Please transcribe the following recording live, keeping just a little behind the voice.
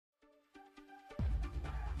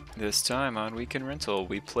This time on Weekend Rental,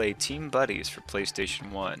 we play Team Buddies for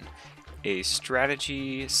PlayStation 1, a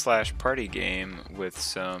strategy/party game with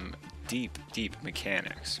some deep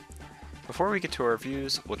mechanics. Before we get to our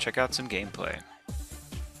reviews, we'll check out some gameplay.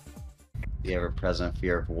 The ever-present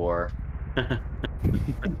fear of war.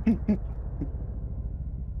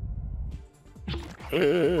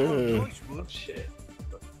 Oh, shit.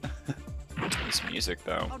 This music,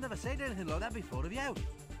 though. I've never said anything like that before, have you?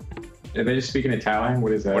 Are they just speaking Italian?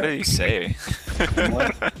 What is that? What did he say?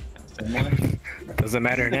 Doesn't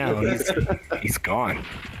matter now. He's gone.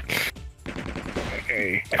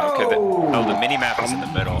 Okay. Okay, the mini-map is in the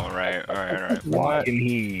middle, right? Alright. What can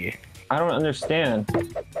he? I don't understand.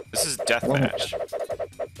 This is deathmatch.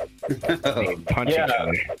 Punch each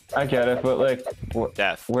other. I get it, but like,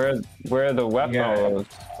 Death. where are the weapons?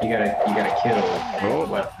 You gotta kill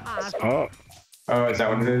weapons. Oh, is that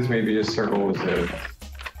what it is? Maybe just circles of...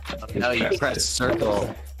 No, you press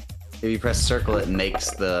circle. If you press circle, it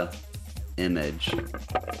makes the image.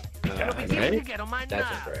 Right?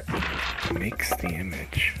 That's correct. Makes the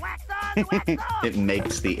image. It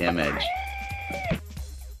makes the image.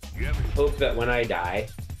 Hope that when I die,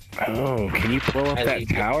 Oh, can you blow up that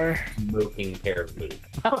tower? smoking pair of boots.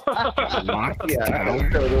 Locked tower?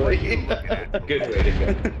 Totally. Good way to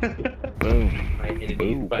go. Boom. My enemy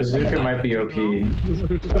Boom. Bazooka might be OP.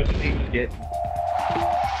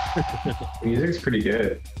 Music's pretty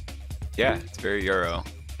good. Yeah, it's very Euro.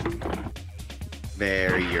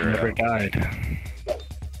 Very Euro. Never died.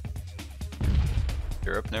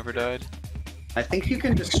 Europe never died? I think you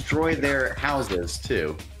can destroy their houses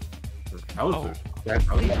too. Oh.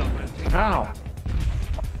 Ow!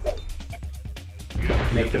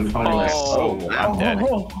 Make them funny. Oh, I'm dead.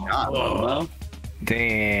 God, well,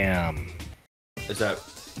 Damn. Is that?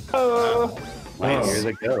 wait, here's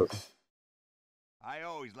a goat. I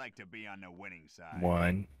always like to be on the winning side.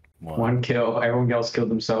 One kill. Everyone else killed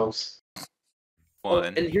themselves.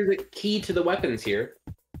 One. And here's the key to the weapons here.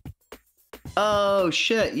 Oh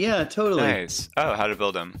shit! Yeah, totally. Nice. Oh, how to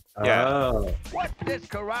build them. Yeah. Oh. What's this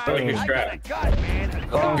karate? Like your I strap. got a gun, man.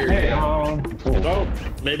 Okay. Oh,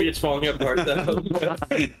 maybe it's falling apart though.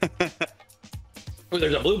 Oh,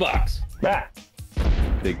 there's a blue box. That.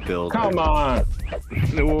 Big build. Come on!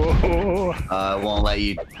 Whoa. Won't let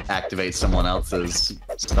you activate someone else's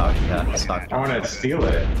stock. I want to steal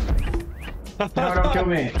it. No, don't kill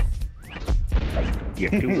me. You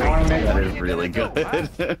have to I want to make. That is really good.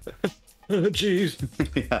 Jeez.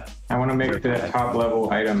 Yeah. I want to make the top level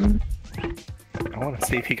item. I want to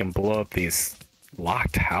see if he can blow up these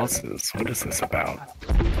locked houses. What is this about?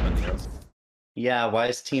 Yeah. Why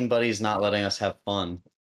is Team Buddies not letting us have fun?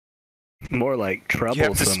 More like trouble. You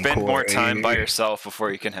have to spend more time by yourself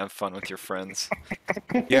before you can have fun with your friends.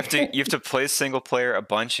 You have to play single player a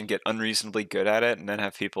bunch and get unreasonably good at it, and then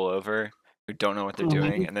have people over who don't know what they're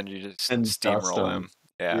doing, and then you just And dust steamroll them. them.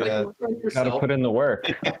 Yeah. Gotta put in the work.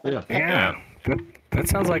 Yeah. That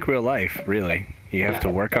sounds like real life, really. You have to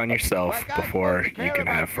work on yourself before you can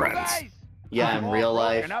have friends. Yeah, in real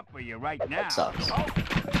life, Up for you right now. that sucks.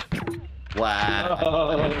 Wow.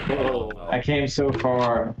 Oh, I came so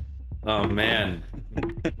far. oh man.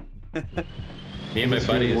 Me and my Just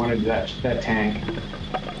buddies. wanted that tank.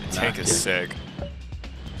 Tank is sick.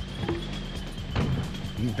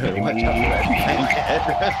 Watch out for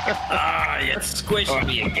that. Ah, you squished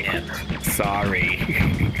me again. Sorry.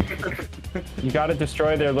 You gotta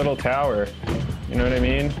destroy their little tower. You know what I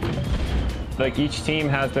mean? Like each team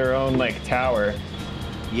has their own like tower.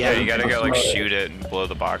 Yeah, you gotta go like shoot it and blow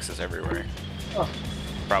the boxes everywhere.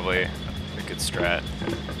 Probably a good strat.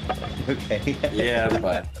 Okay. Yeah,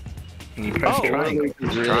 but You press triangle. It's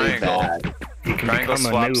really Triangle. bad. You can Triangle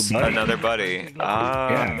become a new swaps buddy another buddy. Ah.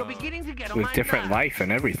 Yeah. You're beginning to get on with my different nerves. life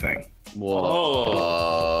and everything.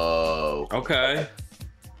 Whoa. okay.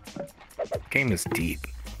 Game is deep.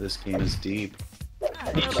 This game is deep.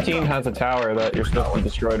 Each team has a tower that you're supposed to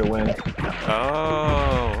destroy to win.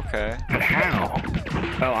 Oh, okay. But how?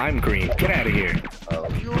 Oh, I'm green. Get out of here.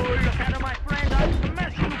 You look out of my friend, I'm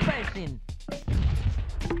smashing you facing.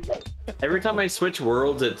 Every time I switch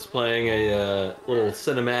worlds, it's playing a little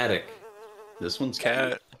cinematic. This one's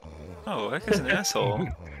Cat. Oh, that guy's an asshole.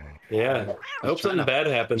 Yeah. I hope something bad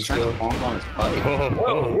happens trying to to him. bonk on his buddy.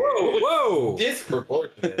 Whoa!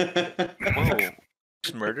 Disproportionate. Whoa.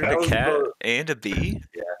 Just murdered That a was cat the- and a bee?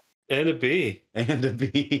 And a bee. And a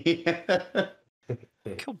bee.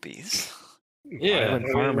 Kill bees. Yeah. Violent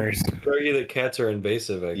farmers. Argue that cats are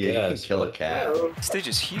invasive, I Yeah, you guess. can kill a but- cat. This stage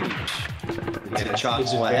is huge. It's a chalk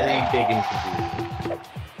It's swag. very big and confusing.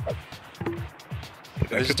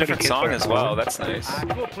 There's a different song as well. That's nice.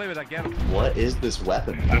 Go play with that girl. What is this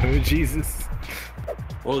weapon? Oh, Jesus.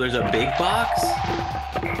 Oh, there's a big box?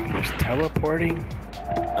 There's teleporting.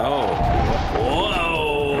 Oh.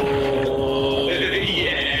 Whoa!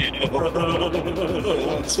 Yeah!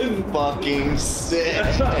 That's fucking sick.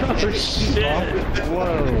 Oh, shit!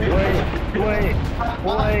 Whoa, wait.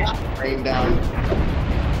 Rain down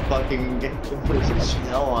fucking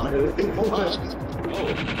snow on it.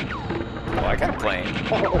 Oh, I got a plane.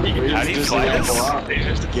 How do you fly this?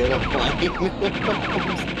 Just get a plane.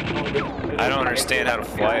 I don't understand how to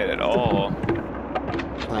fly it at all.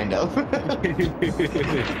 Kind of.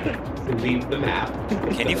 Leave the map.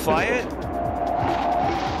 Can you fly it?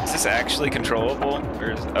 Is this actually controllable?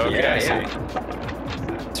 Or is... Okay, Yeah, I see.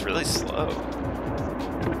 yeah. It's really slow.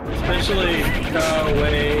 Especially,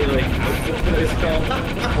 wait, like, what is it called?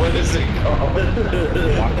 What is it called?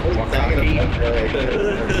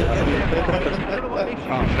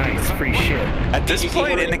 Oh, nice, free shit. At this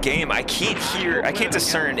point in the game, I can't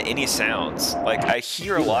discern any sounds. Like, I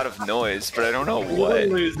hear a lot of noise, but I don't know what.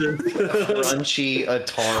 Crunchy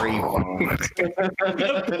Atari.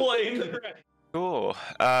 Cool.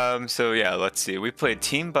 So yeah, let's see. We played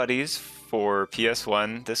Team Buddies for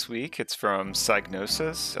PS1 this week. It's from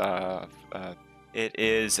Psygnosis. It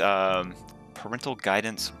is parental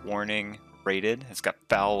guidance warning rated. It's got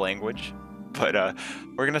foul language. But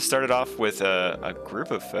we're gonna start it off with a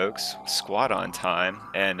group of folks, SquadOnTime,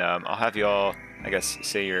 and I'll have you all, I guess,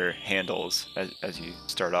 say your handles as you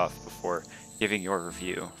start off before giving your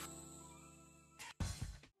review.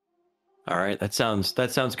 All right, that sounds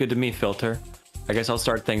good to me, Filter. I guess I'll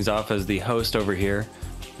start things off as the host over here.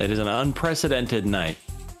 It is an unprecedented night,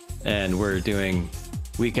 and we're doing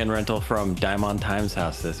weekend rental from DimeOnTime's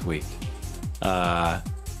house this week. And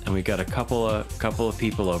we got a couple of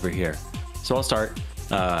people over here. So I'll start.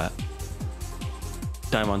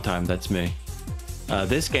 DimeOnTime, that's me.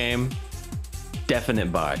 This game,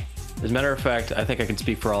 definite buy. As a matter of fact, I think I can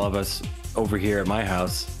speak for all of us over here at my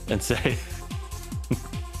house and say,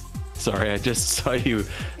 sorry, I just saw you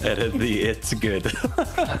edit the "it's good."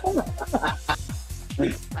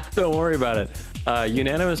 Don't worry about it.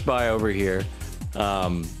 Unanimous buy over here.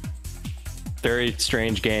 Very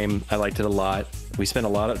strange game. I liked it a lot. We spent a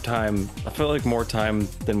lot of time, I feel like more time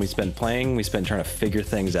than we spent playing. We spent trying to figure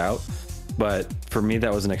things out. But for me,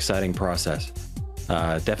 that was an exciting process.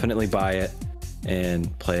 Definitely buy it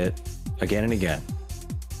and play it again and again.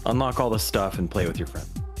 Unlock all the stuff and play with your friends.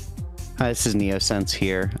 Hi, this is NeoSents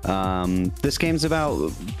here. This game's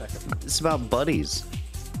about buddies.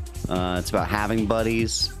 It's about having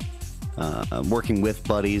buddies, working with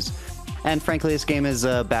buddies, and frankly, this game is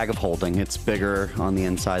a bag of holding. It's bigger on the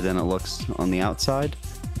inside than it looks on the outside.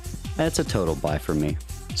 It's a total buy for me.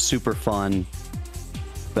 Super fun,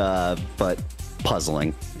 but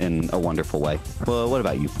puzzling in a wonderful way. Well, what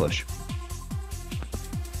about you, Push?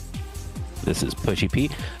 This is Pushy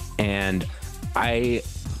Pete, and I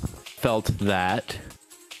felt that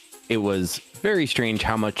it was very strange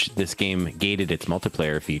how much this game gated its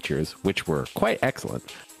multiplayer features, which were quite excellent,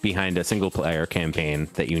 behind a single player campaign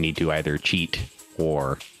that you need to either cheat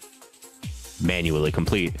or manually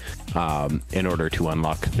complete in order to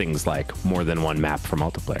unlock things like more than one map for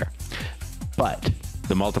multiplayer. But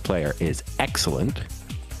the multiplayer is excellent,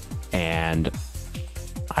 and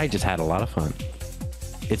I just had a lot of fun.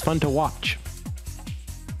 It's fun to watch.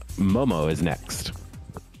 Momo is next.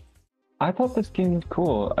 I thought this game was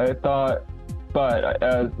cool. But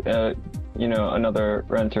as another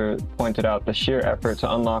renter pointed out, the sheer effort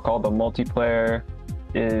to unlock all the multiplayer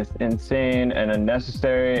is insane and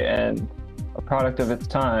unnecessary and a product of its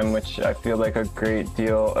time, which I feel like a great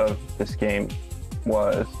deal of this game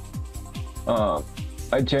was.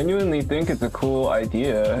 I genuinely think it's a cool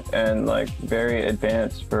idea and like very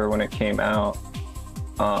advanced for when it came out.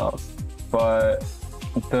 But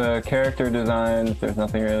the character designs, there's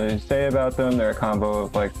nothing really to say about them. They're a combo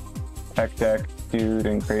of like Tech Deck Dude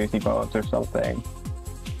and Crazy Bones or something.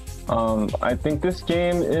 I think this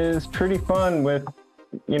game is pretty fun with,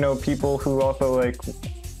 people who also like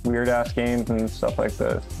weird ass games and stuff like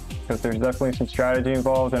this, because there's definitely some strategy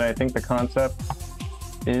involved, and I think the concept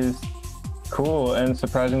is cool and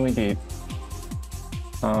surprisingly deep.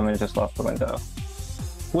 It just left the window.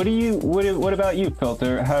 What about you,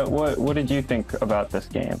 Filter? What did you think about this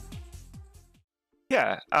game?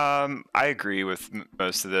 Yeah, I agree with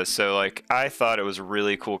most of this. So, like, I thought it was a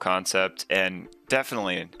really cool concept and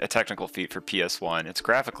definitely a technical feat for PS1. It's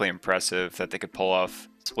graphically impressive that they could pull off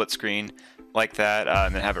split screen like that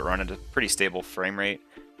and then have it run at a pretty stable frame rate.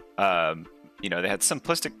 They had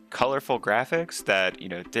simplistic, colorful graphics that,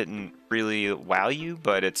 didn't really wow you,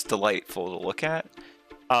 but it's delightful to look at.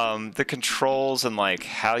 The controls and, like,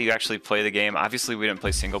 how you actually play the game. Obviously, we didn't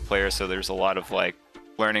play single player, so there's a lot of, like,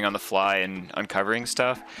 learning on the fly and uncovering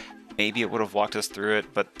stuff, maybe it would have walked us through it,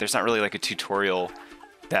 but there's not really like a tutorial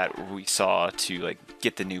that we saw to like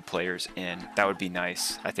get the new players in. That would be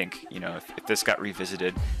nice. I think, you know, if this got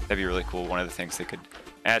revisited, that'd be really cool. One of the things they could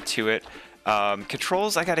add to it.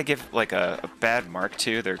 Controls, I gotta give like a bad mark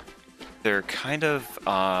to. They're kind of,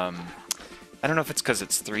 I don't know if it's because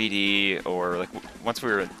it's 3D or like once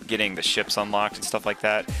we were getting the ships unlocked and stuff like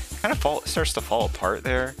that, kind of starts to fall apart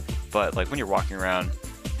there. But like when you're walking around,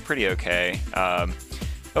 pretty okay.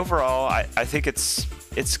 Overall, I think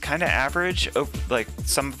it's kind of average. Like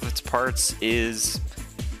some of its parts is,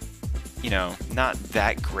 you know, not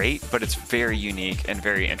that great, but it's very unique and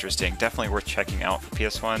very interesting. Definitely worth checking out for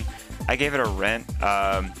PS1. I gave it a rent.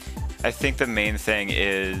 I think the main thing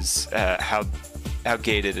is how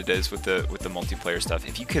gated it is with the multiplayer stuff.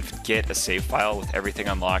 If you could get a save file with everything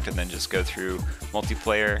unlocked and then just go through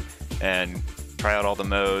multiplayer and try out all the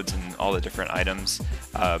modes and all the different items,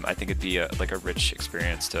 I think it'd be like a rich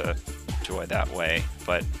experience to enjoy that way.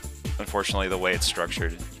 But unfortunately, the way it's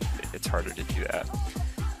structured, it's harder to do that.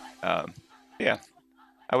 Yeah,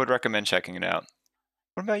 I would recommend checking it out.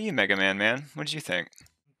 What about you, Megaman-Man? What did you think?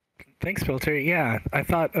 Thanks, Filter. Yeah, I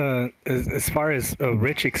thought as far as a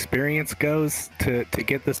rich experience goes, to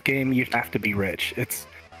get this game, you'd have to be rich. It's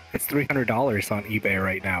 $300 on eBay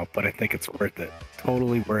right now, but I think it's worth it.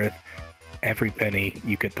 Totally worth every penny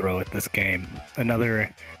you could throw at this game.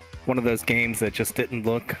 Another one of those games that just didn't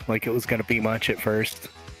look like it was going to be much at first.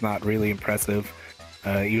 Not really impressive.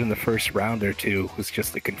 Even the first round or two was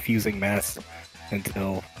just a confusing mess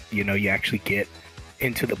until, you know, you actually get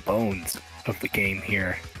into the bones of the game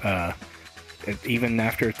here. Even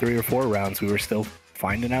after 3 or 4 rounds, we were still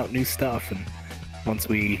finding out new stuff, and once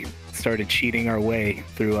we started cheating our way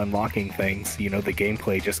through unlocking things, you know, the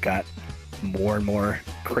gameplay just got more and more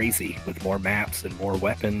crazy with more maps and more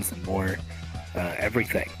weapons and more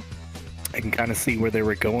everything. I can kind of see where they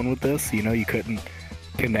were going with this. You know, you couldn't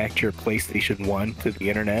connect your PlayStation 1 to the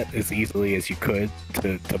internet as easily as you could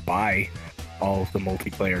to buy all of the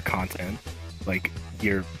multiplayer content like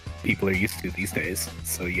your people are used to these days.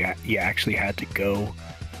 So you actually had to go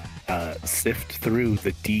sift through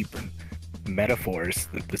the deep metaphors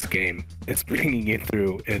that this game is bringing you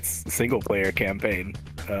through its single-player campaign,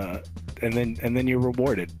 and then you're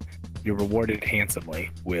rewarded. You're rewarded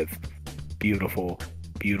handsomely with beautiful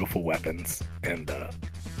weapons and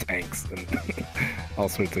tanks and all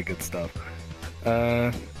sorts of good stuff.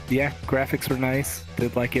 Yeah, graphics were nice.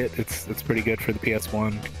 Did like it. It's pretty good for the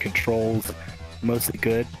PS1. Controls, mostly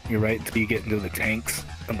good. You're right, until you get into the tanks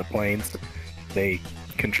and the planes. They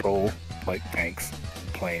control like tanks,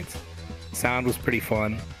 planes. Sound was pretty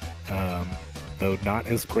fun, though not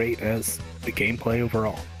as great as the gameplay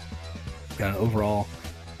overall. Overall,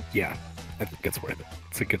 yeah, I think it's worth it.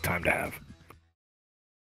 It's a good time to have.